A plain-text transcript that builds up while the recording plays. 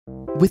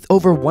With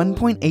over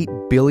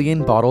 1.8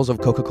 billion bottles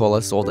of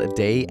Coca-Cola sold a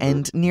day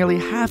and nearly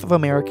half of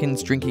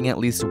Americans drinking at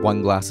least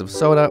one glass of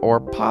soda or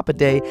pop a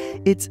day,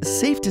 it's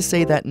safe to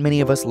say that many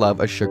of us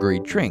love a sugary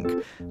drink.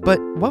 But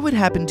what would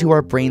happen to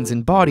our brains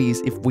and bodies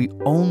if we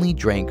only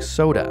drank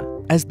soda?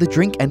 As the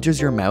drink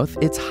enters your mouth,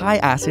 its high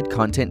acid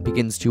content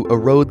begins to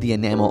erode the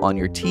enamel on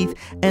your teeth,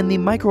 and the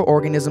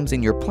microorganisms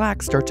in your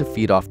plaque start to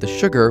feed off the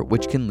sugar,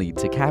 which can lead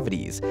to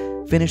cavities.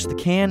 Finish the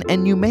can,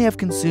 and you may have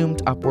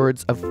consumed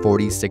upwards of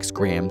 46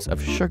 grams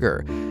of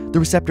sugar. The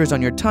receptors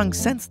on your tongue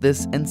sense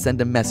this and send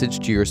a message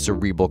to your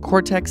cerebral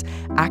cortex,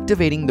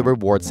 activating the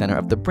reward center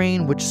of the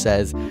brain, which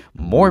says,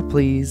 "More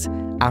please."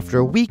 After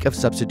a week of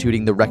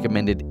substituting the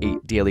recommended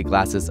 8 daily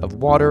glasses of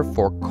water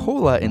for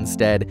cola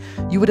instead,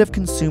 you would have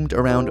consumed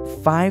around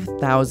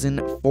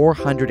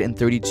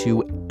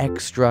 5,432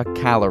 extra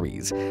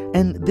calories.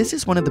 And this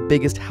is one of the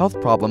biggest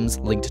health problems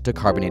linked to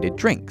carbonated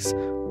drinks: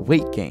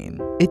 weight gain.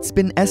 It's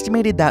been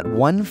estimated that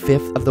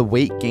 1/5 of the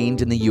weight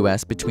gained in the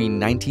US between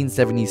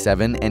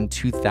 1977 and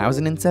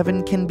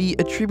 2007 can be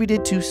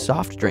attributed to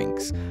soft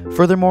drinks.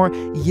 Furthermore,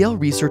 Yale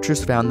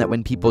researchers found that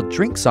when people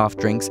drink soft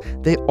drinks,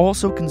 they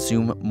also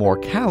consume more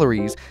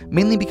calories,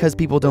 mainly because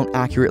people don't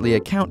accurately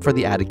account for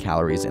the added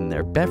calories in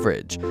their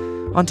beverage.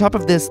 On top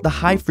of this, the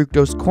high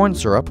fructose corn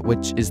syrup,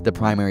 which is the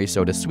primary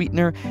soda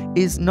sweetener,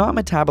 is not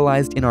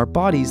metabolized in our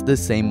bodies the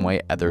same way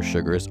other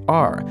sugars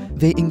are.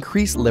 They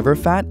increase liver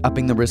fat,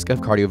 upping the risk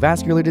of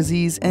cardiovascular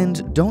disease,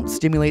 and don't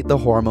stimulate the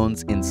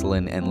hormones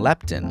insulin and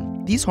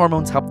leptin. These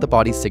hormones help the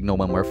body signal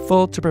when we're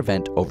full to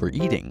prevent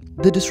overeating.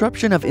 The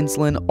disruption of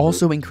insulin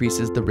also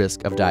increases the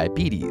risk of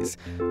diabetes.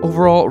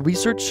 Overall,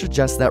 research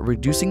suggests that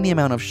reducing the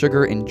amount of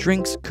sugar in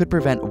drinks could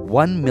prevent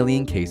 1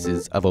 million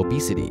cases of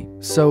obesity.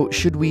 So,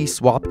 should we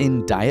swap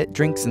in diet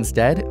drinks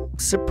instead?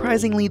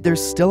 Surprisingly,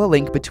 there's still a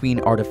link between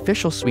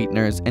artificial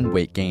sweeteners and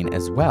weight gain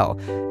as well.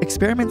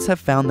 Experiments have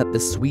found that the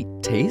sweet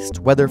taste,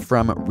 whether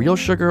from real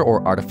sugar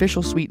or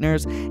artificial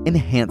sweeteners,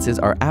 enhances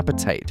our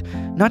appetite.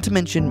 Not to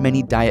mention,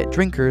 many diet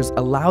drinkers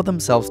allow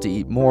themselves to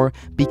eat more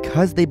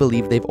because they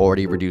believe they've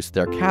already reduced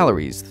their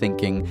calories,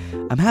 thinking,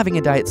 "I'm having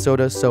a diet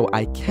soda so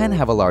I can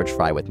have a large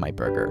fry with my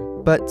burger."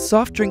 But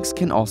soft drinks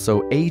can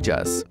also age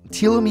us.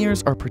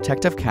 Telomeres are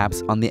protective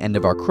caps on the end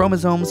of our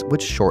chromosomes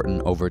which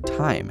shorten over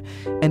time.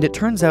 And it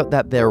turns out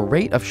that their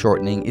rate of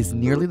shortening is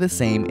nearly the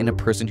same in a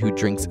person who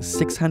drinks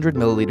 600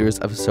 milliliters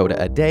of soda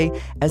a day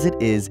as it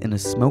is in a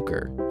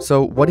smoker.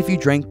 So what if you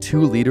drank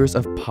 2 liters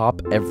of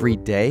pop every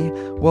day?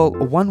 Well,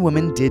 one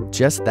woman did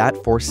just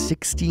that for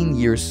 16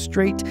 years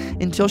straight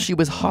until she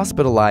was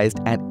hospitalized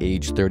at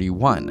age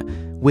 31.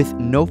 With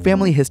no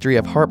family history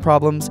of heart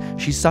problems,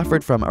 she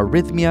suffered from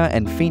arrhythmia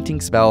and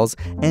fainting spells,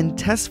 and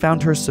tests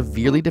found her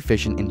severely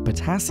deficient in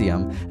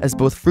potassium, as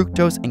both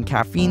fructose and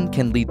caffeine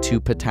can lead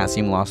to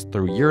potassium loss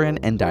through urine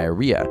and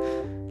diarrhea.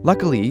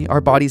 Luckily,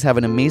 our bodies have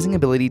an amazing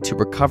ability to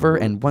recover,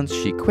 and once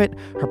she quit,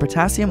 her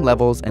potassium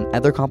levels and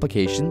other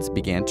complications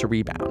began to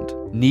rebound.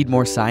 Need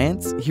more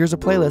science? Here's a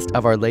playlist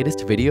of our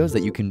latest videos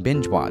that you can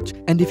binge watch.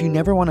 And if you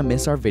never want to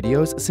miss our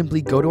videos,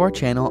 simply go to our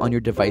channel on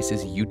your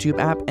device's YouTube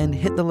app and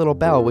hit the little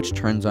bell which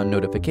turns on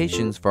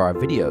notifications for our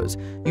videos.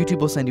 YouTube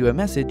will send you a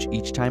message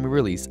each time we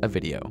release a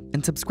video.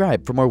 And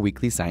subscribe for more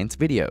weekly science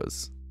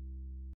videos.